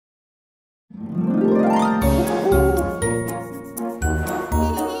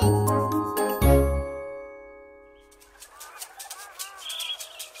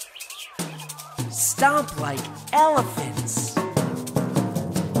like elephants.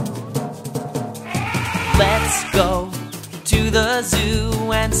 Let's go to the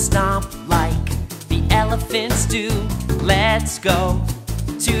zoo and stomp like the elephants do. Let's go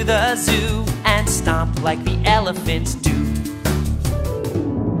to the zoo and stomp like the elephants do.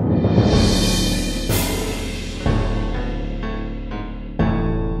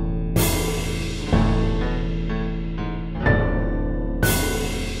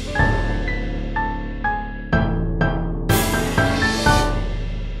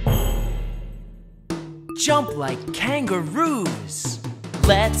 Jump like kangaroos.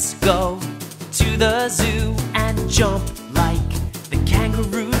 Let's go to the zoo and jump like the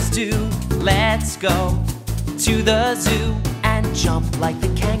kangaroos do. Let's go to the zoo and jump like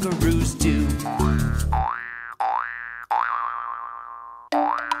the kangaroos do.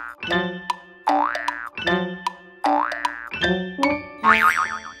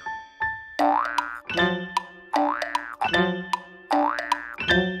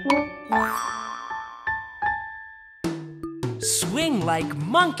 Swing like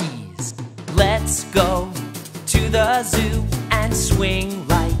monkeys. Let's go to the zoo and swing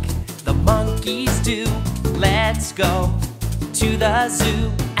like the monkeys do. Let's go to the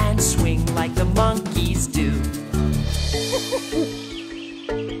zoo and swing like the monkeys do.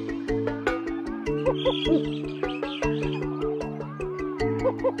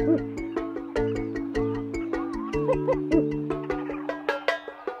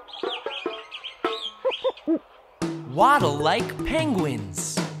 Waddle like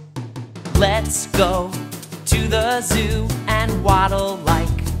penguins. Let's go to the zoo and waddle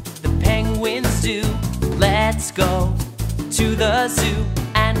like the penguins do. Let's go to the zoo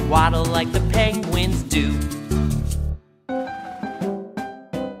and waddle like the penguins do.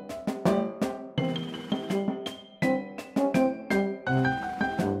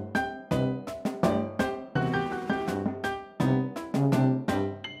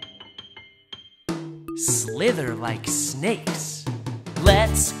 Slither like snakes.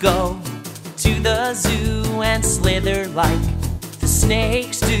 Let's go to the zoo and slither like the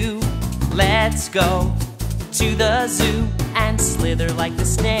snakes do. Let's go to the zoo and slither like the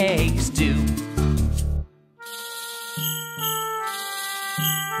snakes do.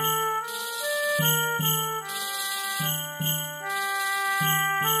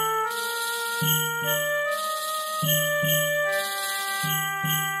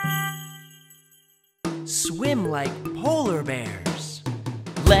 Swim like polar bears.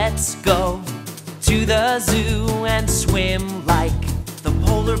 Let's go to the zoo and swim like the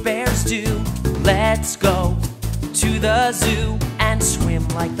polar bears do. Let's go to the zoo and swim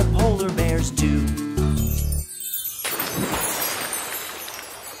like the polar bears do.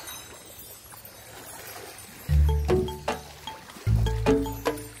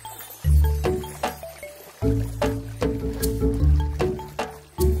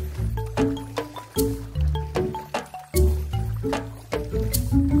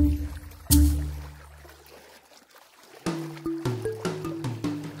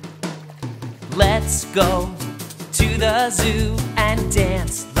 Let's go to the zoo and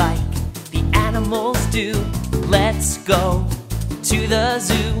dance like the animals do. Let's go to the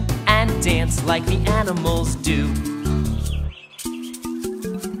zoo and dance like the animals do.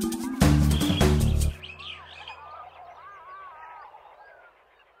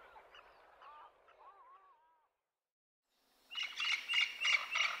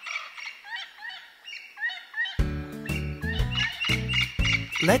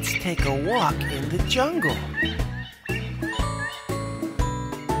 Let's take a walk in the jungle.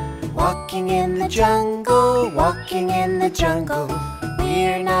 Walking in the jungle, walking in the jungle.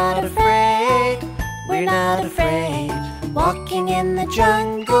 We're not afraid, we're not afraid. Walking in the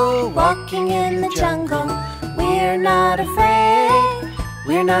jungle, walking in the jungle. We're not afraid,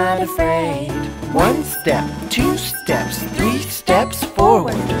 we're not afraid. 1 step, 2 steps, 3 steps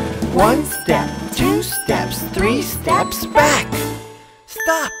forward. 1 step, 2 steps, 3 steps back.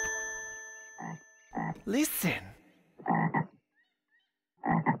 Stop! Listen.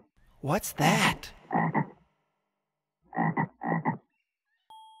 What's that?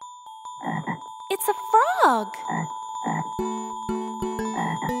 It's a frog.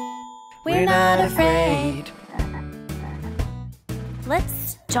 We're not afraid.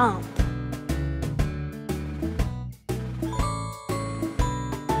 Let's jump.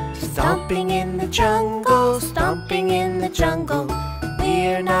 Stomping in the jungle, stomping in the jungle.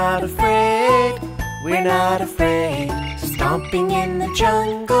 We're not afraid, we're not afraid. Stomping in the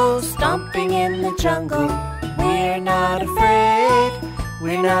jungle, stomping in the jungle. We're not afraid,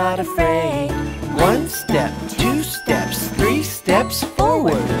 we're not afraid. 1 step, 2 steps, 3 steps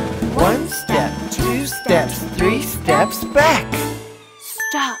forward. 1 step, 2 steps, steps back.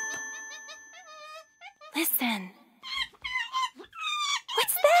 Stop. Listen.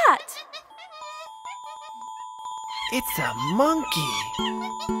 What's that? It's a monkey.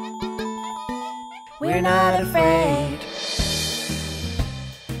 We're not afraid.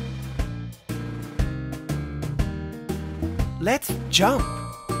 Let's jump.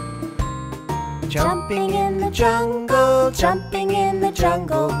 Jumping in the jungle, jumping in the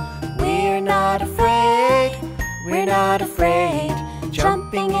jungle. We're not afraid, we're not afraid.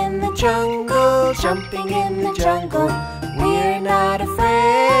 Jumping in the jungle, jumping in the jungle. We're not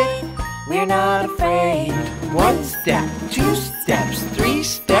afraid, we're not afraid. 1 step, 2 steps, 3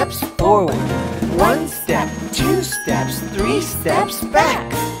 steps forward. 1 step, 2 steps, 3 steps back.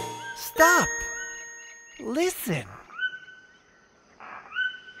 Stop. Listen.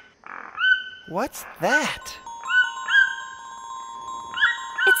 What's that?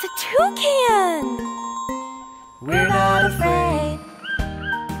 It's a toucan. We're not afraid.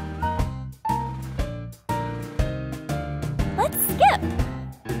 Let's skip.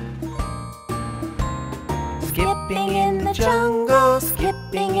 Skipping in the jungle,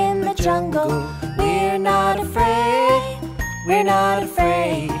 skipping in the jungle. We're not afraid, we're not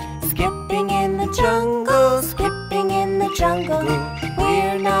afraid. Skipping in the jungle, skipping in the jungle.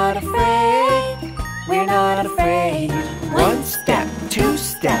 We're not afraid, we're not afraid. 1 step, 2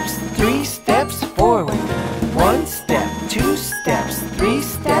 steps, 3 steps forward. 1 step, 2 steps, 3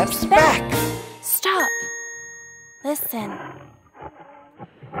 steps back. Stop. Listen.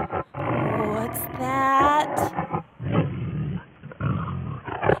 What's that?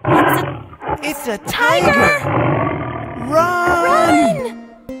 It's a tiger! Run! Run!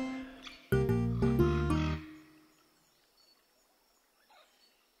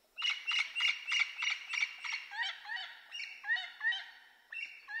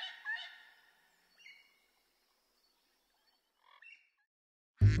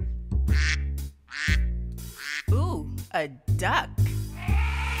 Ooh, a duck.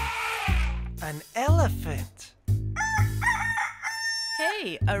 An elephant.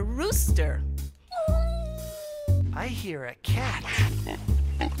 Hey, a rooster. I hear a cat.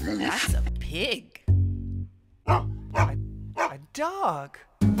 That's a pig. A dog.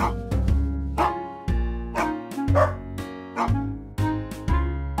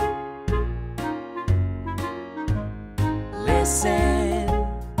 Listen,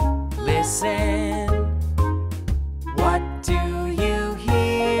 listen. What do you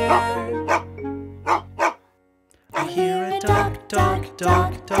hear? I hear a dog, dog,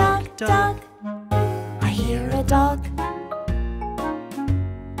 dog, dog, dog. I hear a dog.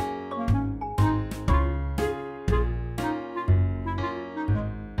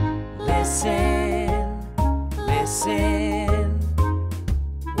 Listen, listen.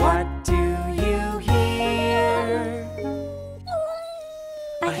 What do you hear?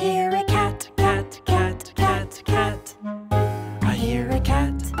 I hear a cat, cat, cat, cat, cat. I hear a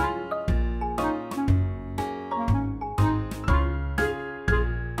cat.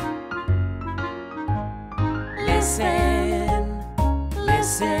 Listen,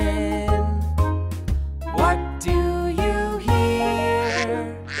 listen. What do you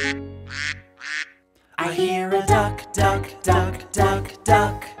hear? I hear a duck, duck, duck, duck,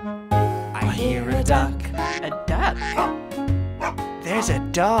 duck. I hear a duck. A duck? There's a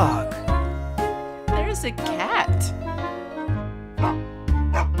dog. There's a cat.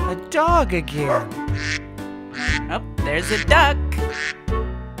 A dog again. Oh, there's a duck.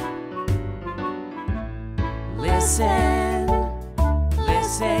 Listen,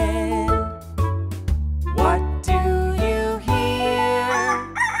 listen. What do you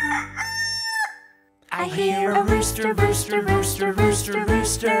hear? I hear a rooster, rooster, rooster, rooster,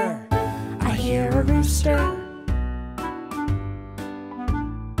 rooster. I hear a rooster.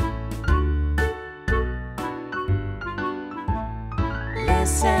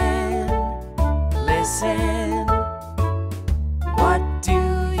 Listen, listen. What do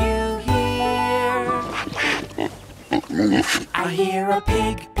you hear? I hear a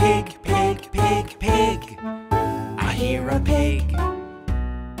pig, pig, pig, pig, pig. I hear a pig.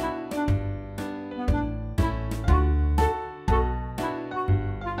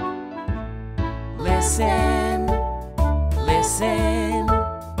 Listen, listen.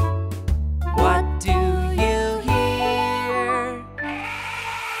 What do you hear?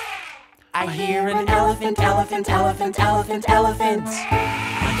 I hear an elephant, elephant, elephant, elephant, elephant.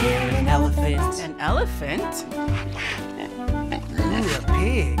 I hear an elephant. An elephant? Ooh, a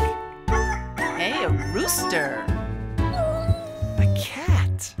pig. Hey, a rooster. A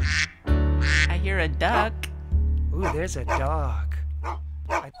cat. I hear a duck. Ooh, there's a dog.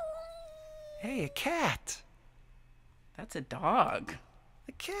 Hey, a cat. That's a dog.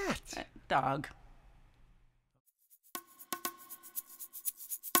 A cat. Dog.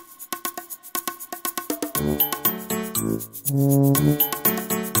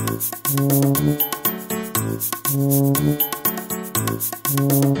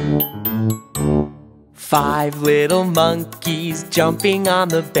 Five little monkeys jumping on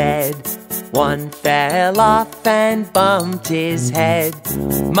the bed. One fell off and bumped his head.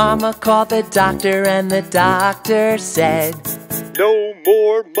 Mama called the doctor and the doctor said, "No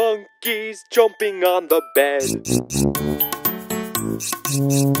more monkeys jumping on the bed."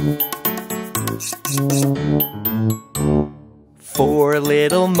 Four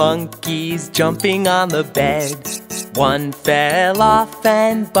little monkeys jumping on the bed. One fell off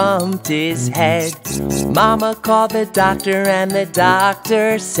and bumped his head. Mama called the doctor and the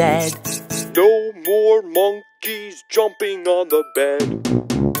doctor said, "No more monkeys jumping on the bed."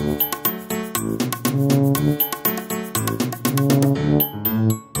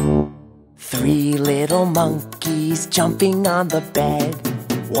 Three little monkeys jumping on the bed.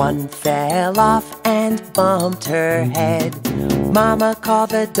 One fell off and bumped her head. Mama called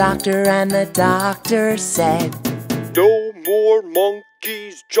the doctor and the doctor said, "No more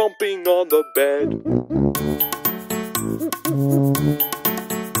monkeys jumping on the bed."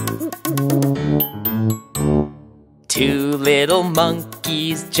 Two little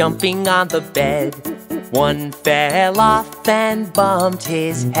monkeys jumping on the bed. One fell off and bumped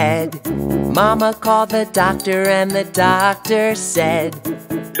his head. Mama called the doctor and the doctor said,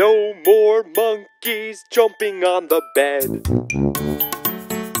 "No more monkeys jumping on the bed."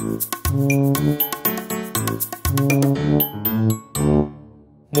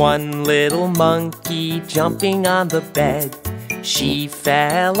 One little monkey jumping on the bed. She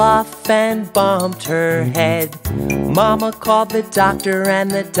fell off and bumped her head. Mama called the doctor and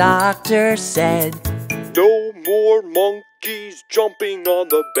the doctor said, "No more monkeys jumping on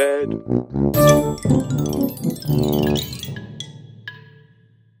the bed."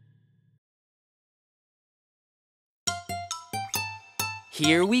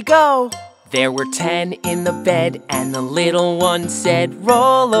 Here we go! There were 10 in the bed, and the little one said,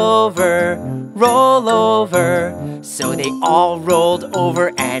 "Roll over, roll over." So they all rolled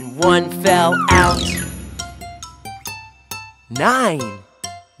over, and one fell out. 9.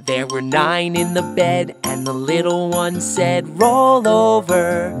 There were 9 in the bed, and the little one said, "Roll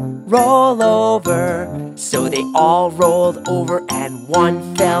over, roll over." So they all rolled over, and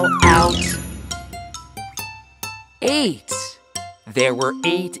one fell out. 8. There were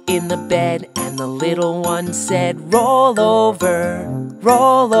 8 in the bed, and the little one said, "Roll over,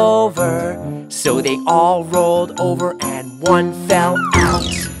 roll over." So they all rolled over, and one fell out.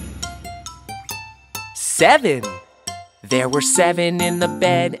 7. There were 7 in the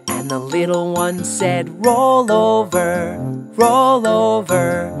bed, and the little one said, "Roll over, roll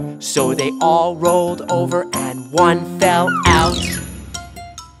over." So they all rolled over, and one fell out.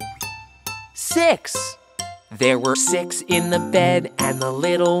 6. There were 6 in the bed, and the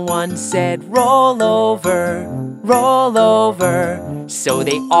little one said, "Roll over, roll over." So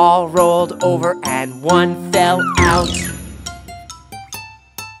they all rolled over, and one fell out.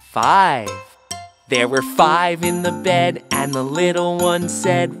 5. There were 5 in the bed, and the little one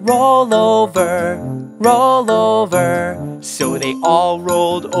said, "Roll over, roll over." So they all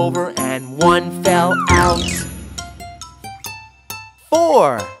rolled over, and one fell out.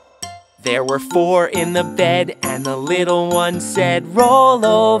 4. There were 4 in the bed, and the little one said, "Roll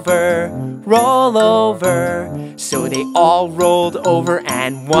over, roll over." So they all rolled over,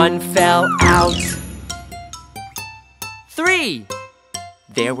 and one fell out. 3.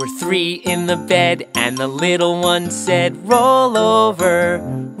 There were 3 in the bed, and the little one said, "Roll over,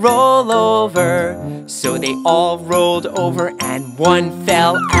 roll over." So they all rolled over, and one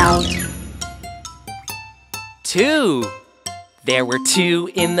fell out. 2. There were 2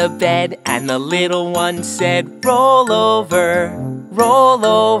 in the bed, and the little one said, "Roll over, roll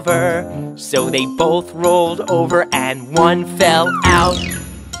over." So they both rolled over, and one fell out.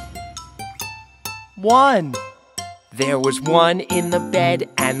 1. There was 1 in the bed,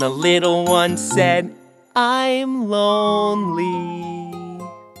 and the little one said, "I'm lonely."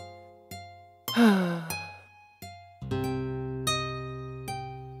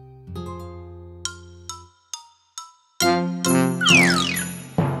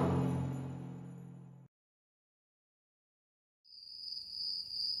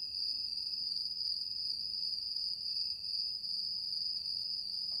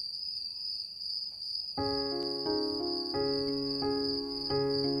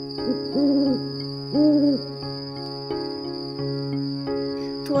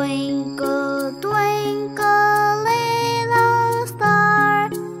 Twinkle, twinkle,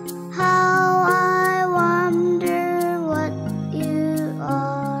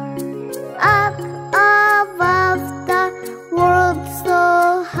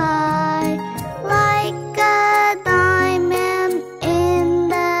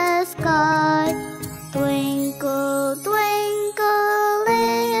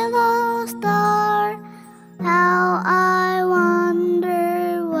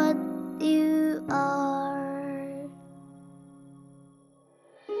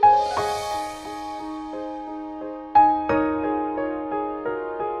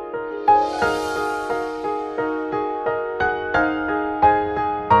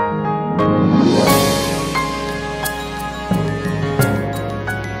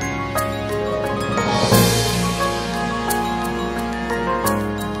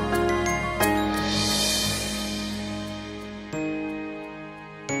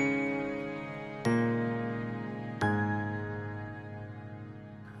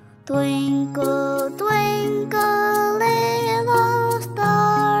 Twinkle, twinkle, little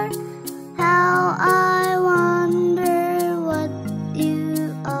star, how I wonder what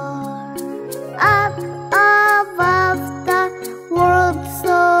you are. Up above the world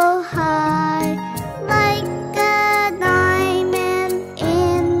so high, like a diamond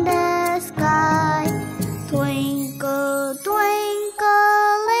in the sky. Twinkle,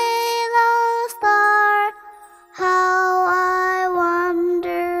 twinkle, little star, how I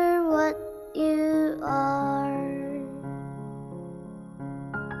wonder what you are.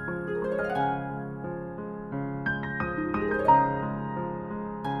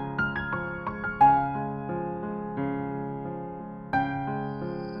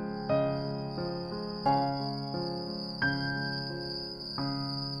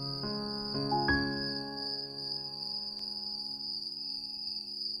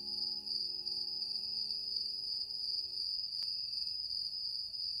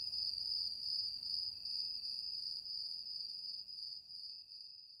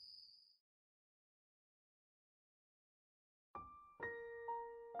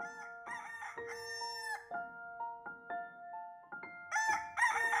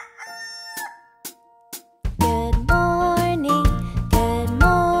 Good morning, good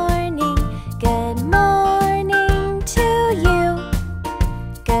morning, good morning to you.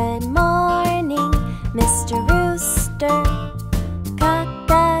 Good morning, Mr. Rooster,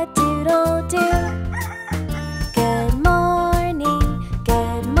 cock-a-doodle-doo. Good morning,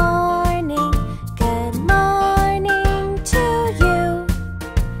 good morning, good morning to you.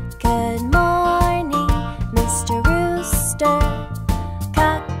 Good morning, Mr. Rooster,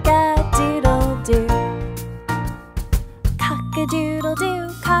 cock-a-doodle-doo. Cock-a-doodle-doo,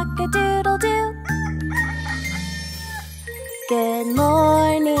 cock-a-doodle-doo. Good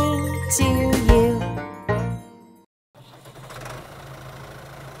morning to you.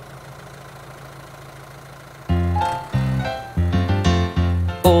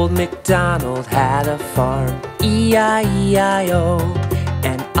 Old MacDonald had a farm, E-I-E-I-O.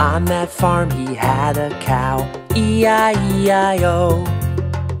 And on that farm he had a cow, E-I-E-I-O.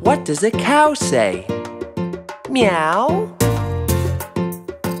 What does a cow say? Meow.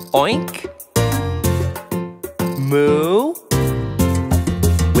 Oink. Moo.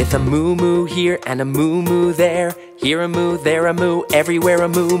 With a moo-moo here and a moo-moo there, here a moo, there a moo, everywhere a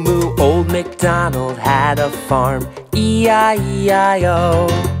moo-moo. Old MacDonald had a farm, E-I-E-I-O.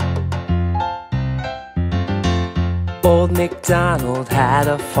 Old MacDonald had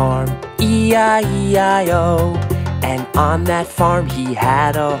a farm, E-I-E-I-O. And on that farm he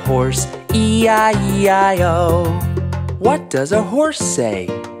had a horse, E-I-E-I-O. What does a horse say?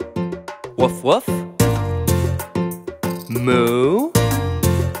 Woof woof. Moo.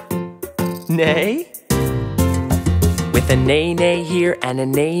 Neigh. With a neigh-neigh here and a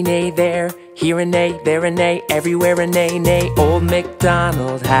neigh-neigh there, here a neigh, there a neigh, everywhere a neigh-neigh. Old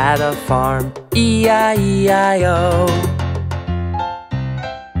MacDonald had a farm, E-I-E-I-O.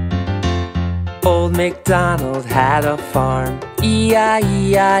 Old MacDonald had a farm,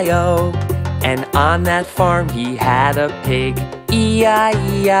 E-I-E-I-O. And on that farm he had a pig,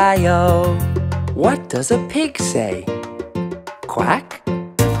 E-I-E-I-O. What does a pig say? Quack?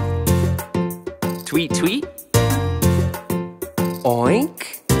 Tweet tweet?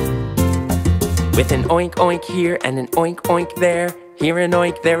 Oink? With an oink oink here and an oink oink there, here an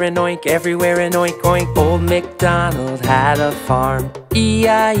oink, there an oink, everywhere an oink oink. Old MacDonald had a farm,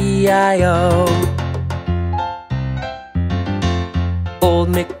 E-I-E-I-O. Old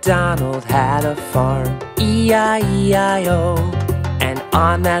MacDonald had a farm, E-I-E-I-O. And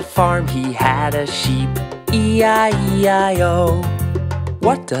on that farm he had a sheep, E-I-E-I-O.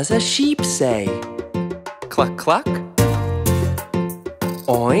 What does a sheep say? Cluck cluck?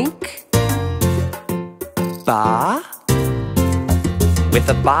 Oink? Ba? With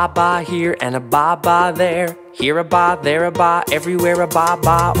a ba-ba here and a ba-ba there, here a ba, there a ba, everywhere a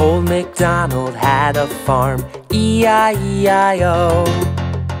ba-ba. Old MacDonald had a farm, E-I-E-I-O.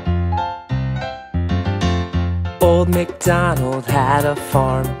 Old MacDonald had a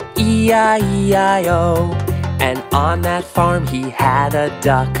farm, E-I-E-I-O. And on that farm he had a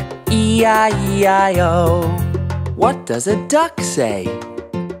duck, E-I-E-I-O. What does a duck say?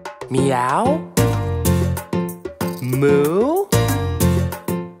 Meow? Moo?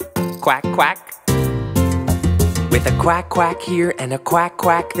 Quack quack? With a quack quack here and a quack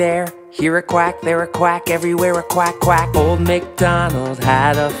quack there, here a quack, there a quack, everywhere a quack quack. Old MacDonald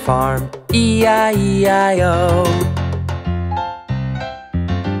had a farm, E-I-E-I-O.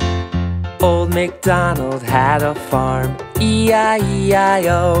 Old MacDonald had a farm,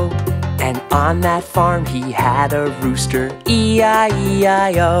 E-I-E-I-O. And on that farm he had a rooster,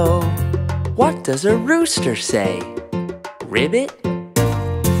 E-I-E-I-O. What does a rooster say? Ribbit?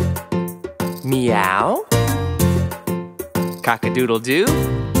 Meow? Cock-a-doodle-doo?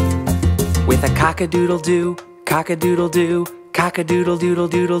 With a cock-a-doodle-doo, cock-a-doodle-doo,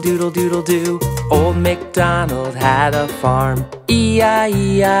 cock-a-doodle-doodle-doodle-doodle-doodle-doo. Old MacDonald had a farm,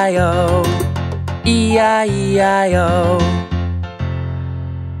 E-I-E-I-O, E-I-E-I-O.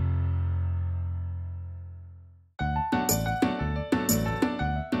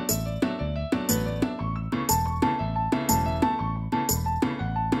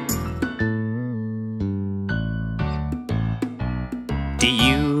 Do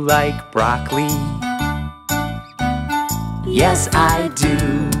you like broccoli? Yes, I do.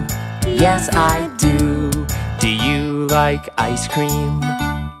 Yes, I do. Do you like ice cream?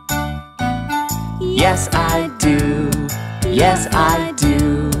 Yes, I do. Yes, I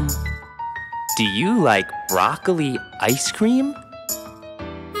do. Do you like broccoli ice cream?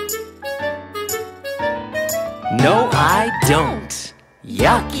 No, I don't.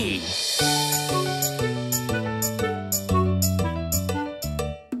 Yucky.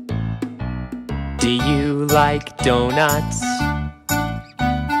 Do you like donuts?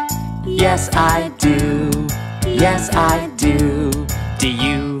 Yes, I do. Yes, I do. Do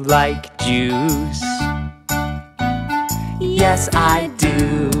you like juice? Yes, I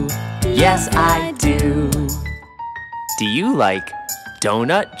do. Yes, I do. Do you like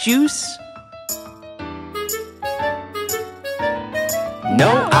donut juice?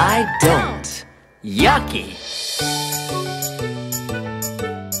 No, I don't. Yucky.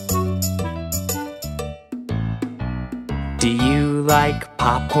 Do you like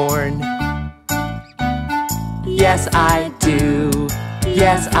popcorn? Yes, I do.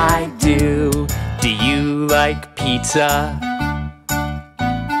 Yes, I do. Do you like pizza?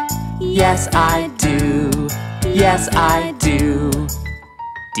 Yes, I do. Yes, I do.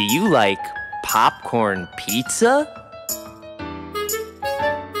 Do you like popcorn pizza?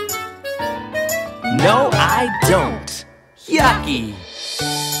 No, I don't. Yucky.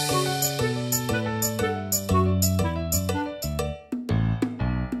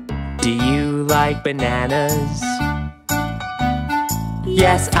 Do you like bananas?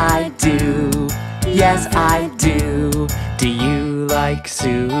 Yes, I do. Yes, I do. Do you like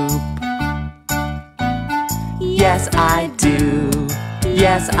soup? Yes, I do.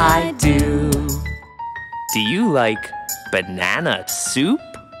 Yes, I do. Do you like banana soup?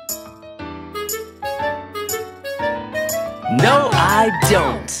 No, I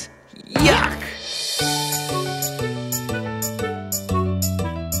don't. Yuck!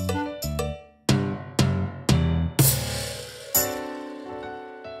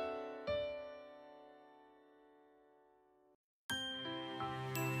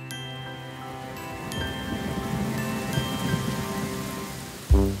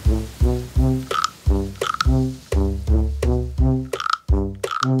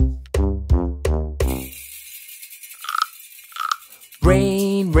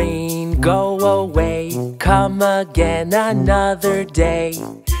 Rain, rain, go away, come again another day.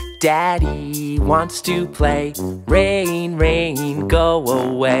 Daddy wants to play. Rain, rain, go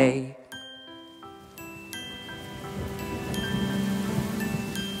away.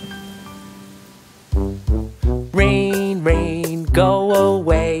 Rain, rain, go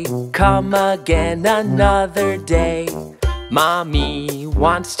away, come again another day. Mommy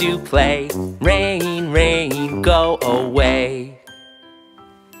wants to play. Rain, rain, go away.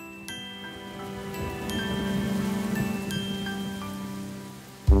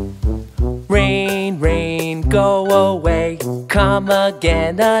 Rain, rain, go away, come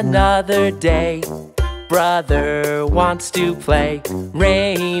again another day. Brother wants to play.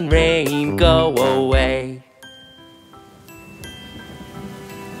 Rain, rain, go away.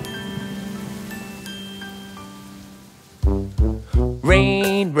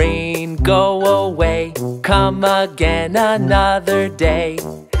 Rain, rain, go away, come again another day.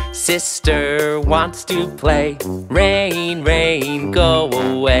 Sister wants to play. Rain, rain, go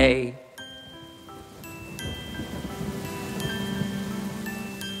away.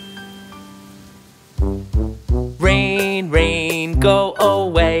 Rain, rain, go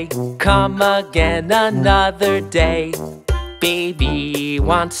away, come again another day. Baby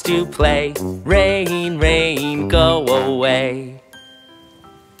wants to play. Rain, rain, go away.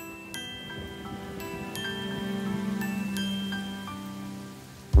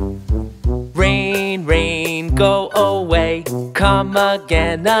 Rain, rain, go away, come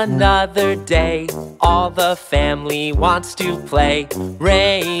again another day. All the family wants to play.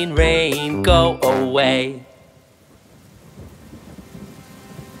 Rain, rain, go away.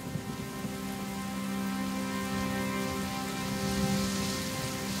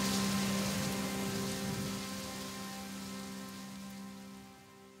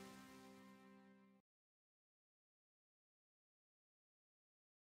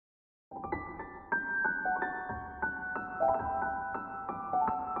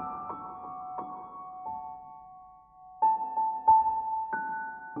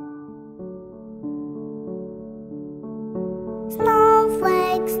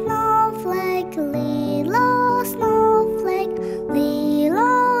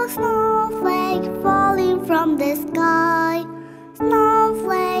 snowflake falling from the sky.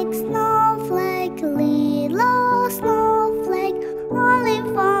 Snowflake, snowflake, little snowflake,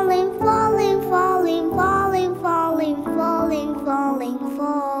 falling, falling, falling, falling, falling, falling, falling, falling,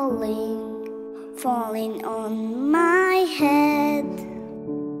 falling, falling on my head.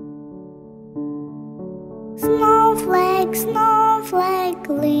 Snowflake, snowflake,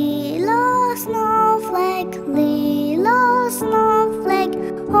 little snowflake, little snowflake,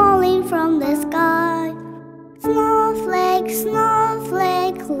 falling from the sky. Snowflake,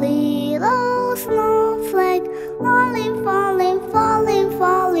 snowflake, little snowflake, falling, falling, falling,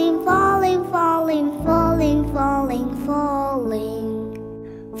 falling, falling, falling, falling, falling,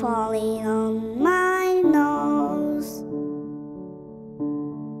 falling, falling on my nose.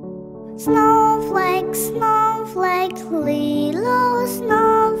 Snowflake, snowflake, little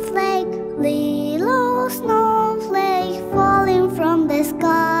snowflake, little snowflake, falling from the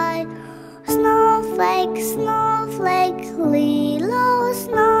sky. Snowflake, snowflake, little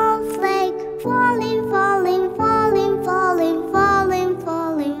snowflake, falling, falling, falling, falling, falling,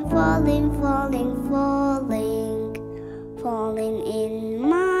 falling, falling, falling, falling, falling in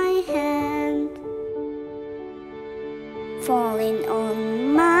my hand, falling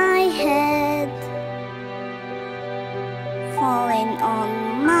on my head, falling on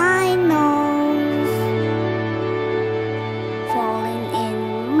my nose, falling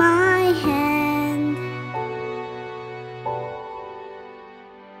in my hand.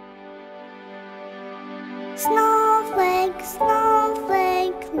 Snowflake,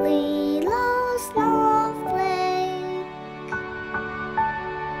 snowflake, little snowflake.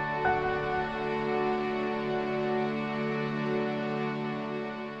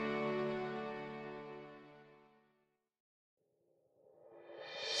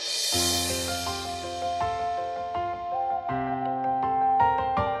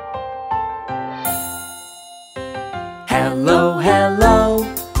 Hello, hello.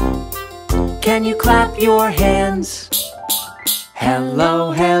 Can you clap your hands?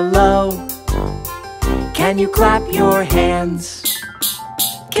 Hello, hello. Can you clap your hands?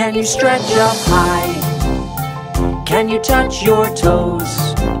 Can you stretch up high? Can you touch your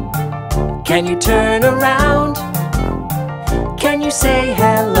toes? Can you turn around? Can you say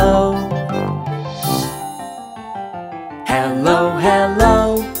hello? Hello,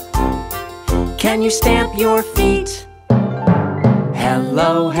 hello. Can you stamp your feet?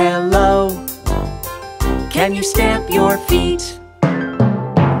 Hello, hello. Can you stamp your feet?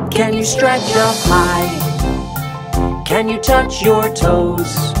 Can you stretch up high? Can you touch your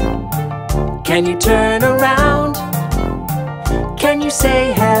toes? Can you turn around? Can you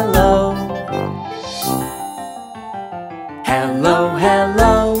say hello? Hello,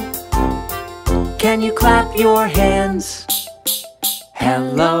 hello. Can you clap your hands?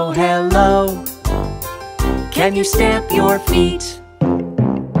 Hello, hello. Can you stamp your feet?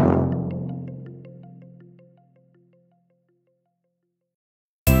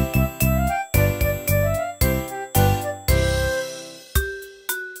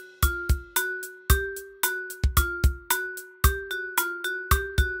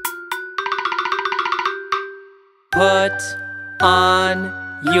 Put on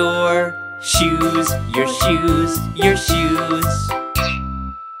your shoes, your shoes, your shoes.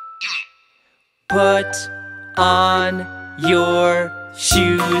 Put on your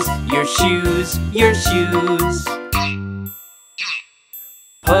shoes, your shoes, your shoes.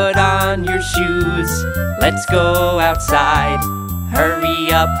 Put on your shoes, let's go outside.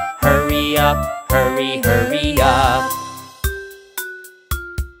 Hurry up, hurry up, hurry, hurry up.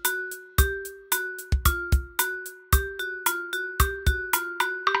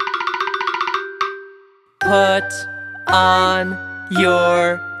 Put on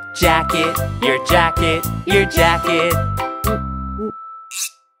your jacket, your jacket, your jacket.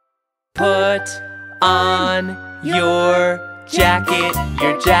 Put on your jacket,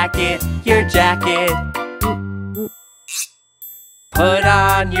 your jacket, your jacket. Put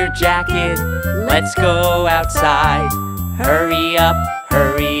on your jacket, let's go outside. Hurry up,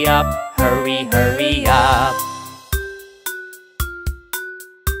 hurry up, hurry, hurry up.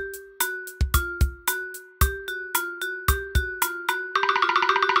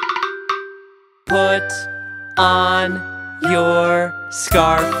 Put on your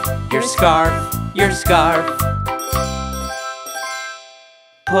scarf, your scarf, your scarf.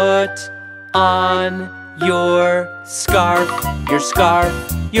 Put on your scarf, your scarf,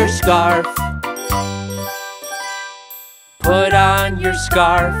 your scarf. Put on your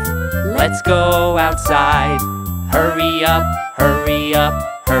scarf, let's go outside. Hurry up, hurry up,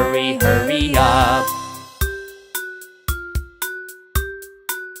 hurry, hurry up.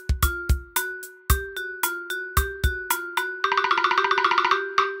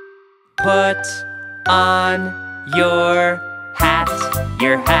 Put on your hat,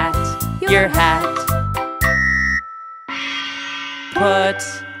 your hat, your hat. Put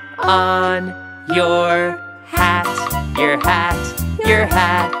on your hat, your hat, your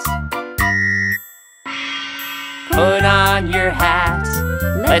hat. Put on your hat,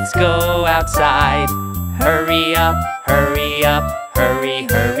 let's go outside. Hurry up, hurry up, hurry,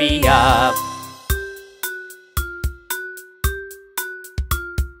 hurry up.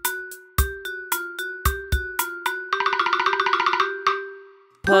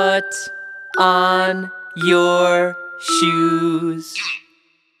 Put on your shoes,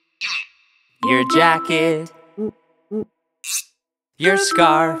 your jacket, your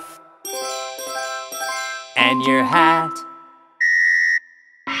scarf, and your hat.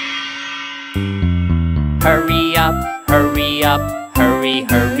 Hurry up, hurry up, hurry,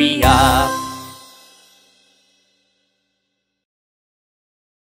 hurry up.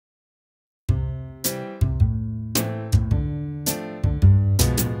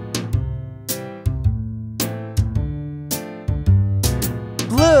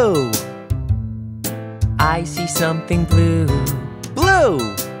 Blue. I see something blue. Blue.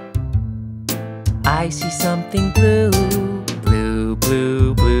 I see something blue. Blue,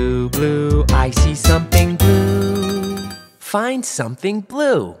 blue, blue, blue. I see something blue. Find something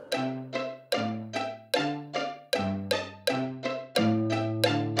blue.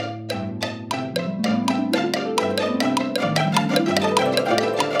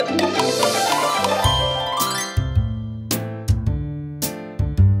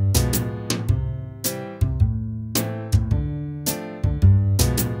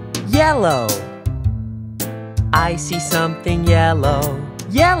 Yellow. I see something yellow.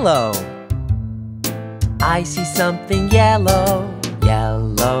 Yellow. I see something yellow.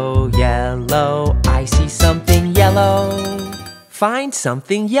 Yellow, yellow. I see something yellow. Find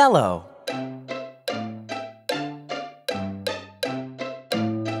something yellow.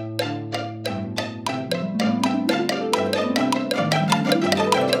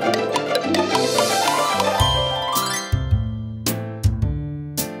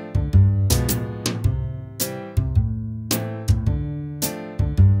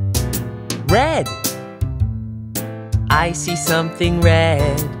 Red. I see something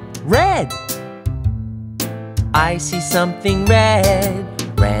red. Red. I see something red.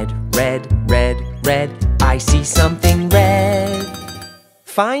 Red, red, red, red. I see something red.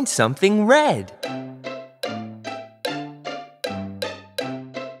 Find something red.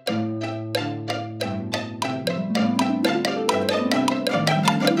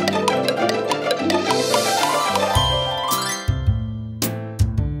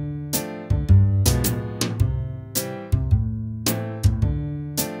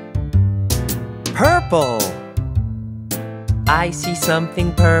 Purple. I see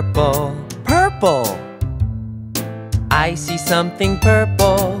something purple. Purple. I see something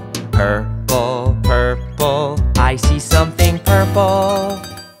purple. Purple, purple. I see something purple.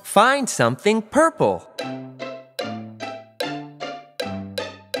 Find something purple.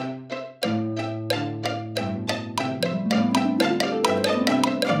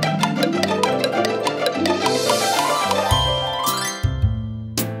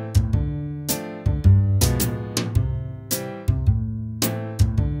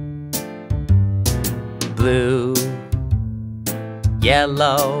 Blue,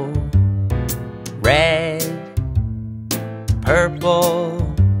 yellow, red,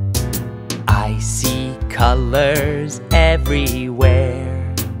 purple. I see colors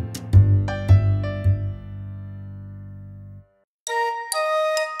everywhere.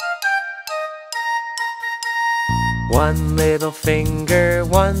 One little finger,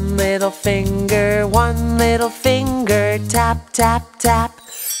 one little finger, one little finger, tap, tap, tap.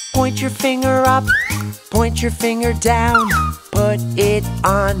 Point your finger up, point your finger down, put it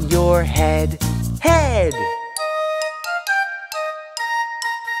on your head, head.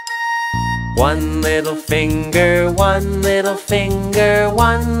 One little finger, one little finger,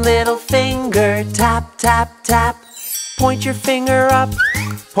 one little finger, tap, tap, tap. Point your finger up,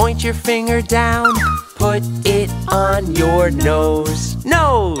 point your finger down, put it on your nose,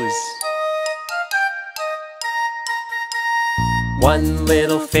 nose. One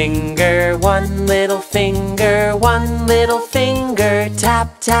little finger, one little finger, one little finger,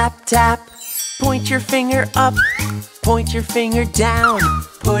 tap, tap, tap. Point your finger up, point your finger down,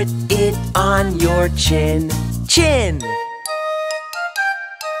 put it on your chin, chin.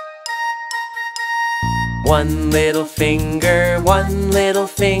 One little finger, one little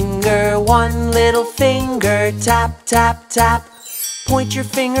finger, one little finger, tap, tap, tap. Point your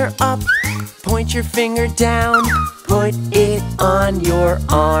finger up, point your finger down, Put it on your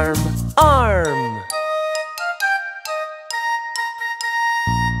arm. Arm.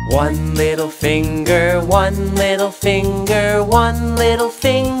 One little finger, one little finger, one little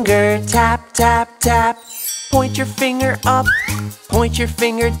finger. Tap, tap, tap. Point your finger up, point your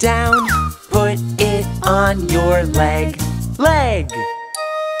finger down. Put it on your leg. Leg.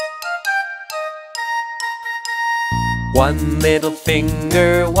 One little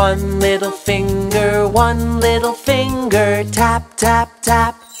finger, one little finger, one little finger. Tap, tap,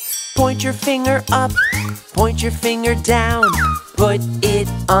 tap. Point your finger up, point your finger down. Put it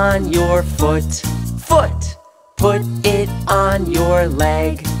on your foot. Foot. Put it on your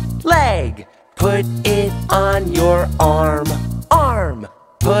leg. Leg. Put it on your arm. Arm.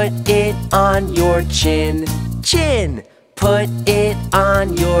 Put it on your chin. Chin. Put it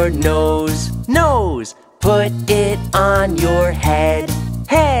on your nose. Nose. Put it on your head.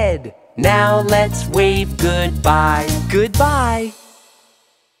 Head. Now let's wave goodbye. Goodbye.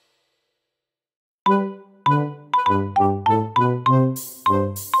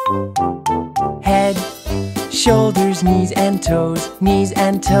 Head, shoulders, knees and toes, knees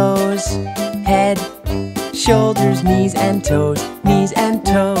and toes. Head, shoulders, knees and toes, knees and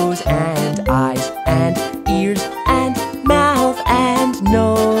toes. And eyes and ears and mouth and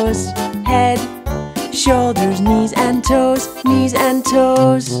nose. Head, shoulders, knees and toes, knees and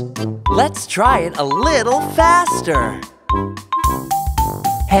toes. Let's try it a little faster.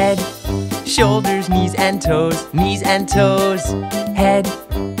 Head, shoulders, knees and toes, knees and toes. Head,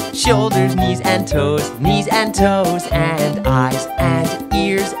 shoulders, knees and toes, knees and toes. And eyes and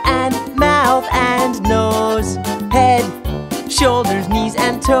ears and mouth and nose. Head, shoulders, knees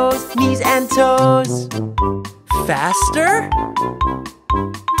and toes, knees and toes. Faster?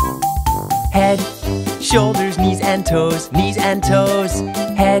 Head, shoulders, knees and toes, knees and toes.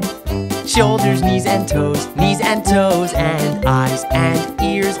 Head, shoulders, knees and toes, knees and toes. And eyes and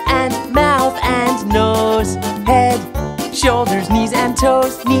ears and mouth and nose. Head, shoulders, knees and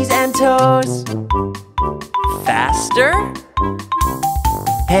toes, knees and toes. Faster?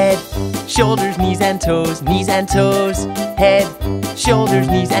 Head, shoulders, knees and toes, knees and toes. Head, shoulders,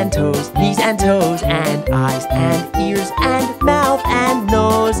 knees and toes, knees and toes. And eyes and ears and mouth and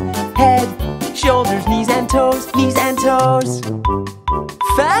nose. Head, shoulders, knees and toes, knees and toes.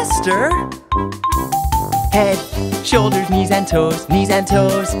 Faster? Head, shoulders, knees and toes, knees and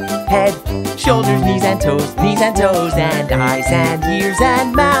toes. Head, shoulders, knees and toes, knees and toes. And eyes and ears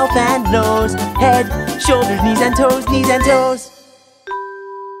and mouth and nose. Head, shoulders, knees and toes, knees and toes.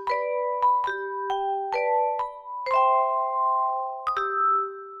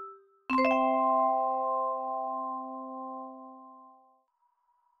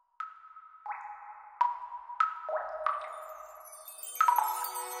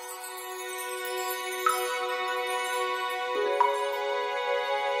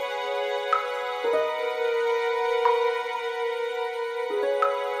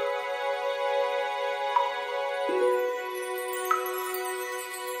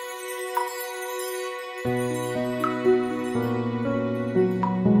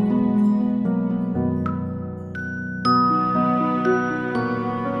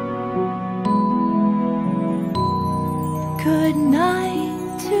 Good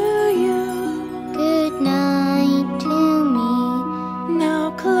night to you. Good night to me.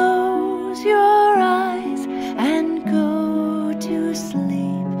 Now close your eyes and go to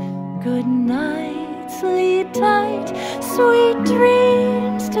sleep. Good night, sleep tight, sweet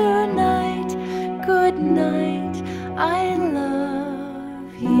dreams tonight. Good night, I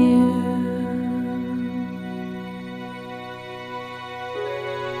love you.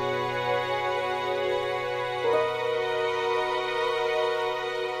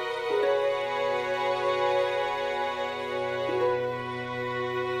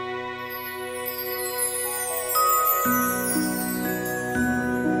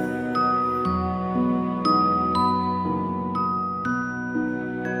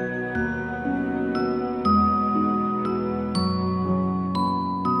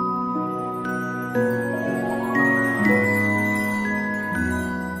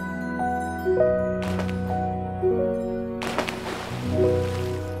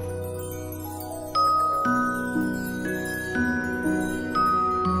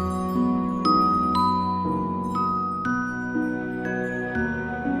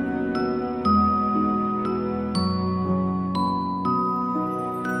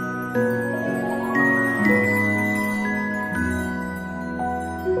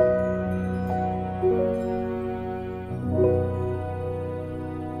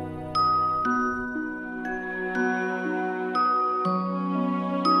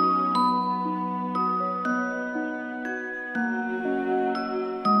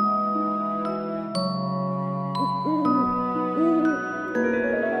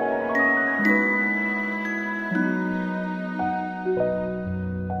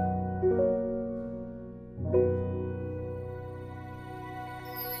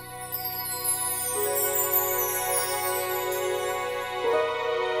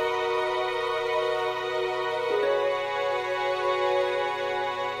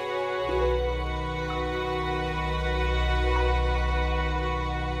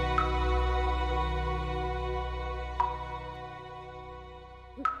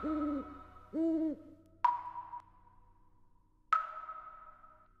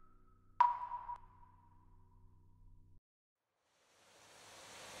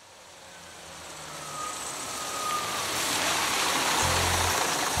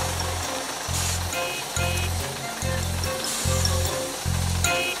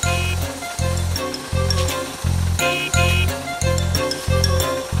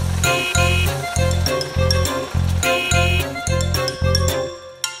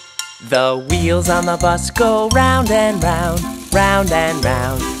 The wheels on the bus go round and round, round and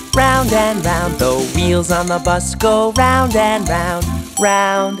round, round and round. The wheels on the bus go round and round,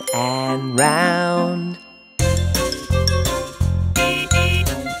 round and round.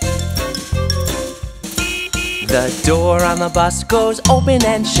 The door on the bus goes open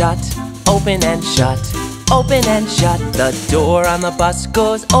and shut, open and shut, open and shut. The door on the bus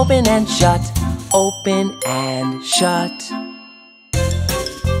goes open and shut, open and shut.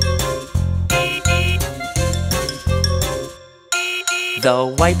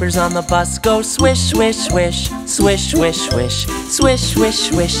 The wipers on the bus go swish, swish, swish, swish, swish, swish, swish, swish,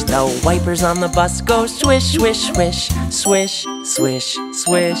 swish. The wipers on the bus go swish, swish, swish, swish, swish,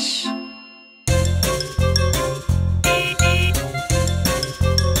 swish.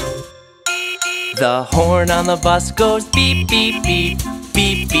 The horn on the bus goes beep, beep, beep,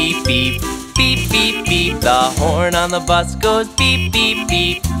 beep, beep, beep, beep, beep, beep. The horn on the bus goes beep, beep,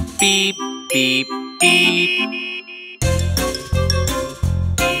 beep, beep, beep, beep.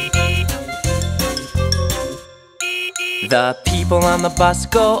 The people on the bus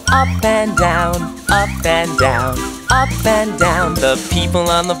go up and down, up and down, up and down. The people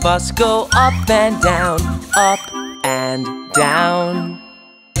on the bus go up and down, up and down.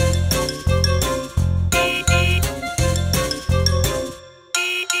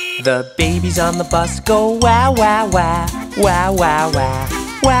 The babies on the bus go wow, wow, wow, wow, wow, wow,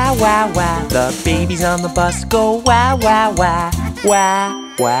 wow, wow, wow. The babies on the bus go wow, wow, wow,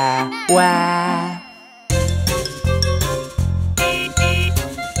 wow, wow, wow.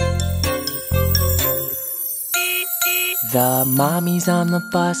 The mommies on the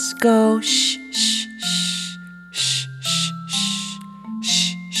bus go shh, shh, shh, shh, shh, shh,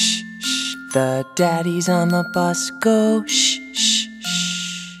 shh, shh, shh. The daddies on the bus go shh, shh, shh,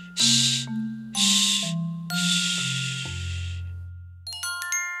 shh, shh, shh.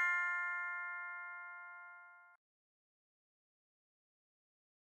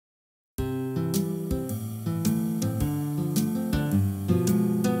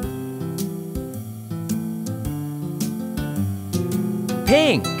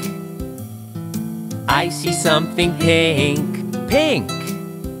 Pink. I see something pink, pink.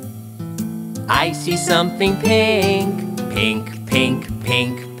 I see something pink, pink, pink,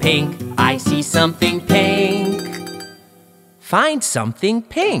 pink, pink. I see something pink. Find something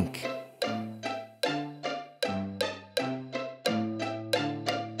pink.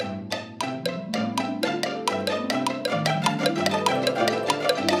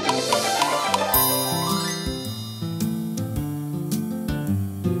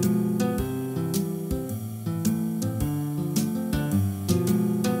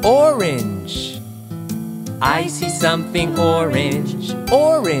 Orange. I see something orange,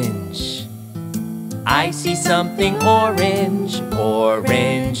 orange. I see something orange,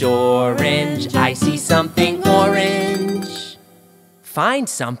 orange, orange. I see something orange. Find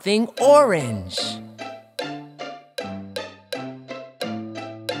something orange.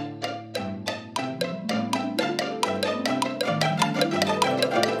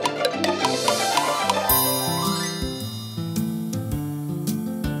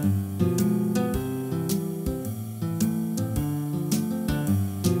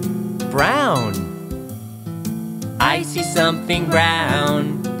 Brown. I see something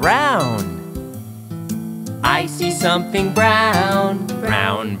brown, brown. I see something brown,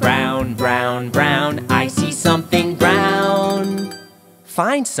 brown, brown, brown, brown. I see something brown.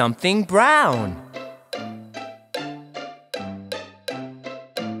 Find something brown.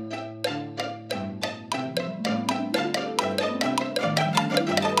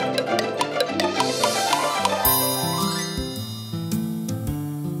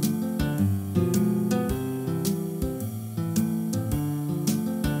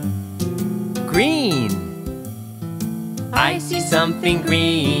 Green. I see something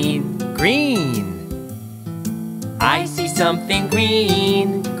green, green. I see something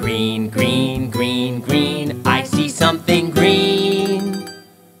green, green, green, green, green. I see something green.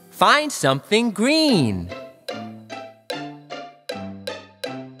 Find something green.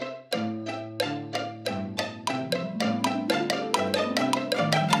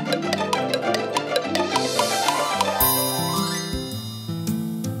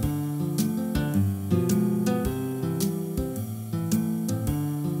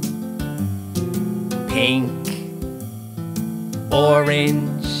 Pink,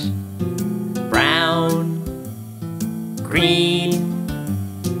 orange, brown, green.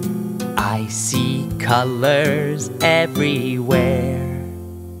 I see colors everywhere.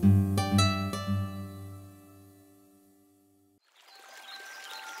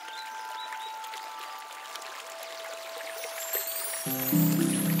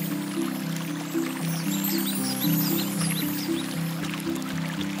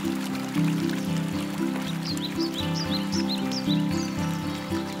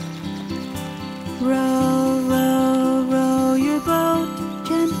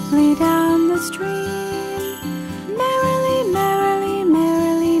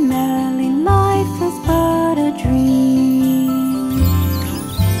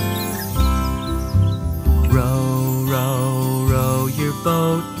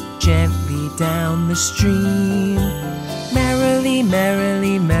 stream. Merrily,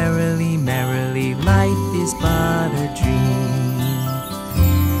 merrily, merrily, merrily, life is but a dream.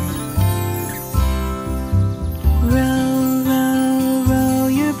 Row, row, row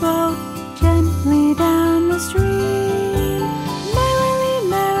your boat gently down the stream. Merrily,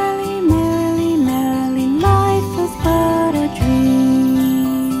 merrily, merrily, merrily, life is but a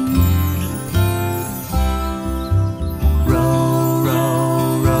dream. Row,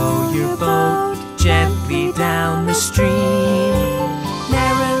 row, row your boat gently down the stream.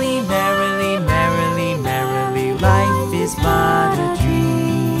 Merrily, merrily, merrily, merrily, life is but a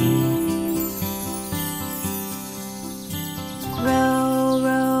dream. Row,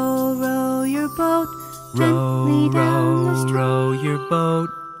 row, row your boat Row, gently down the row, stream. row your boat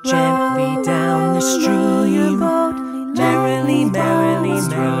gently down the Row your stream. boat Merrily, gently merrily, down the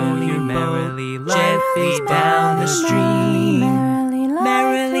merrily, stream. merrily, gently down the stream.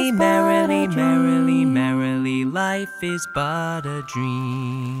 Merrily, merrily, merrily, merrily, life is but a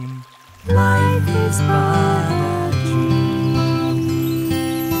dream. Life is but a dream.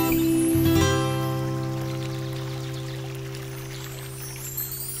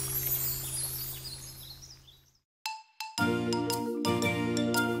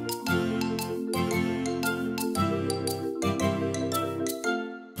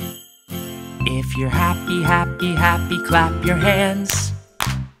 If you're happy, happy, happy, clap your hands.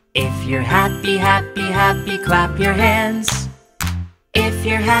 If you're happy, happy, happy, clap your hands. If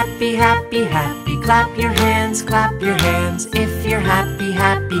you're happy, happy, happy, clap your hands, clap your hands. If you're happy,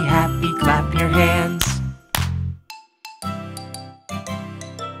 happy, happy, clap your hands.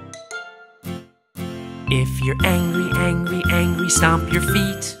 If you're angry, angry, angry, stomp your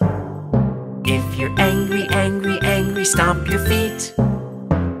feet. If you're angry, angry, angry, stomp your feet.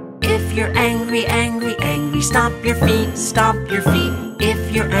 If you're angry, angry, angry, stomp your feet, stomp your feet.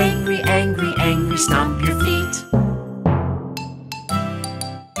 If you're angry, angry, angry, stomp your feet.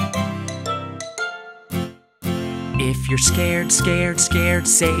 If you're scared, scared, scared,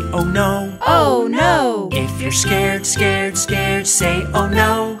 say oh no. Oh no! If you're scared, scared, scared, say oh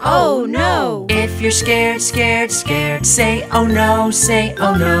no. Oh no! If you're scared, scared, scared, say oh no, say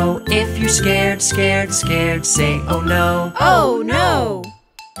oh no. If you're scared, scared, scared, say oh no. Oh no!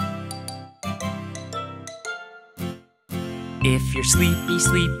 If you're sleepy,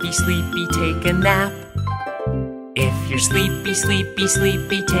 sleepy, sleepy, take a nap. If you're sleepy, sleepy,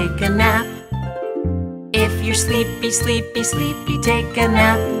 sleepy, take a nap. If you're sleepy, sleepy, sleepy, take a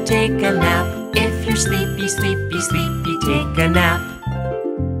nap, take a nap. If you're sleepy, sleepy, sleepy, take a nap.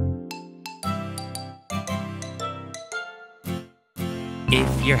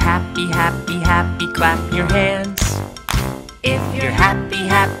 If you're happy, happy, happy, clap your hands. If you're happy,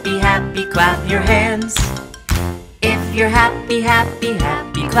 happy, happy, clap your hands. If you're happy, happy,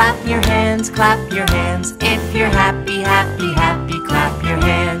 happy, clap your hands, clap your hands. If you're happy, happy, happy, clap your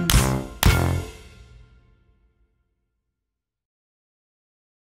hands.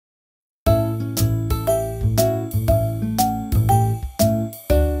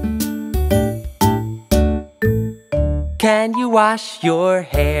 Can you wash your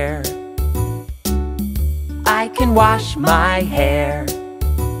hair? I can wash my hair.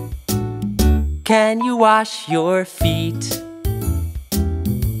 Can you wash your feet?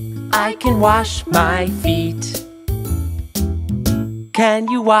 I can wash my feet. Can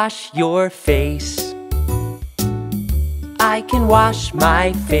you wash your face? I can wash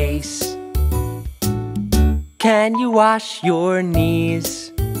my face. Can you wash your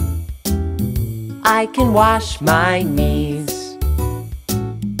knees? I can wash my knees.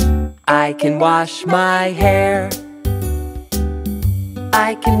 I can wash my hair.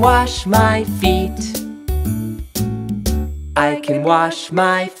 I can wash my feet. I can wash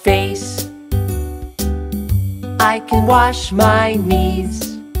my face. I can wash my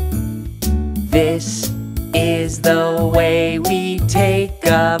knees. This is the way we take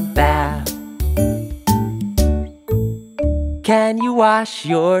a bath. Can you wash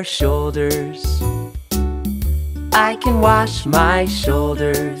your shoulders? I can wash my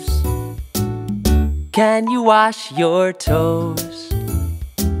shoulders. Can you wash your toes?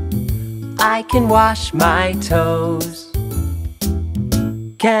 I can wash my toes.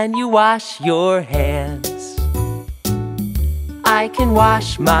 Can you wash your hands? I can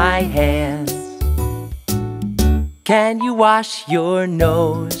wash my hands. Can you wash your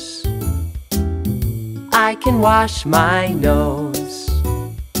nose? I can wash my nose.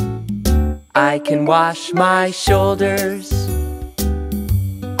 I can wash my shoulders.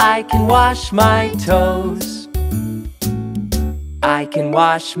 I can wash my toes. I can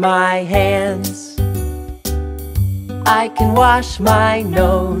wash my hands. I can wash my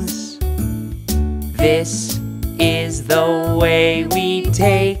nose. This is the way we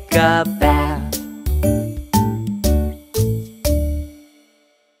take a bath.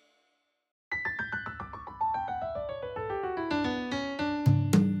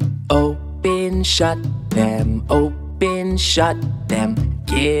 Open, shut them, open, shut them.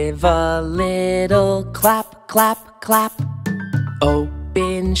 Give a little clap, clap, clap.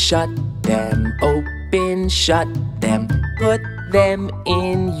 Open, shut them, open, shut them. Put them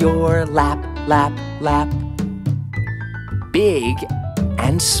in your lap, lap, lap. Big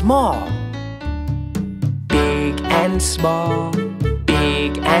and small. Big and small.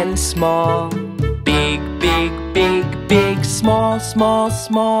 Big and small. Big, big, big, big. Small, small,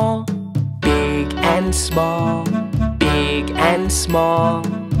 small. Big and small. Big and small.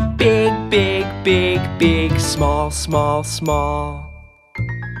 Big, big, big, big. Small, small, small.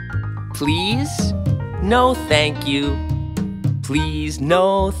 Please? No, thank you. Please,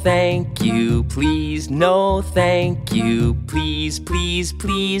 no, thank you. Please, no, thank you. Please, please,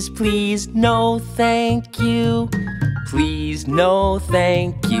 please, please, no, thank you. Please, no,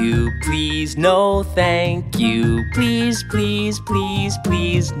 thank you. Please, no, thank you. Please, please, please,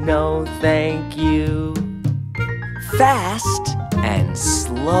 please, no, thank you. Fast and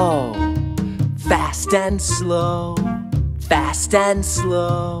slow. Fast and slow. Fast and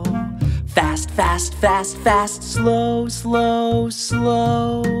slow. Fast, fast, fast, fast, slow, slow,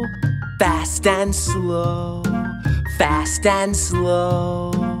 slow. Fast and slow. Fast and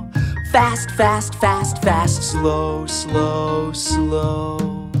slow. Fast, fast, fast, fast, slow, slow,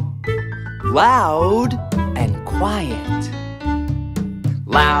 slow. Loud and quiet.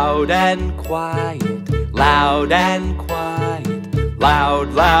 Loud and quiet. Loud and quiet.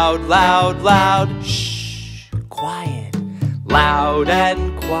 Loud, loud, loud, loud. Shh, quiet. Loud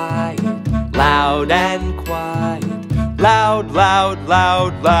and quiet. Loud and quiet. Loud, loud,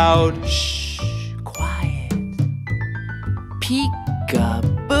 loud, loud. Shh, quiet.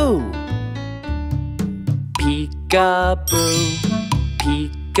 Peek-a-boo. Peek-a-boo.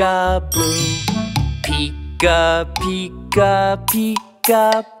 Peek-a-boo. Peek-a, peek-a,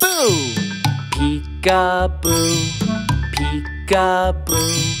 peek-a-boo. Peek-a-boo. Peek-a-boo.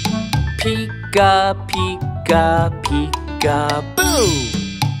 Peek-a, peek-a, peek-a-boo.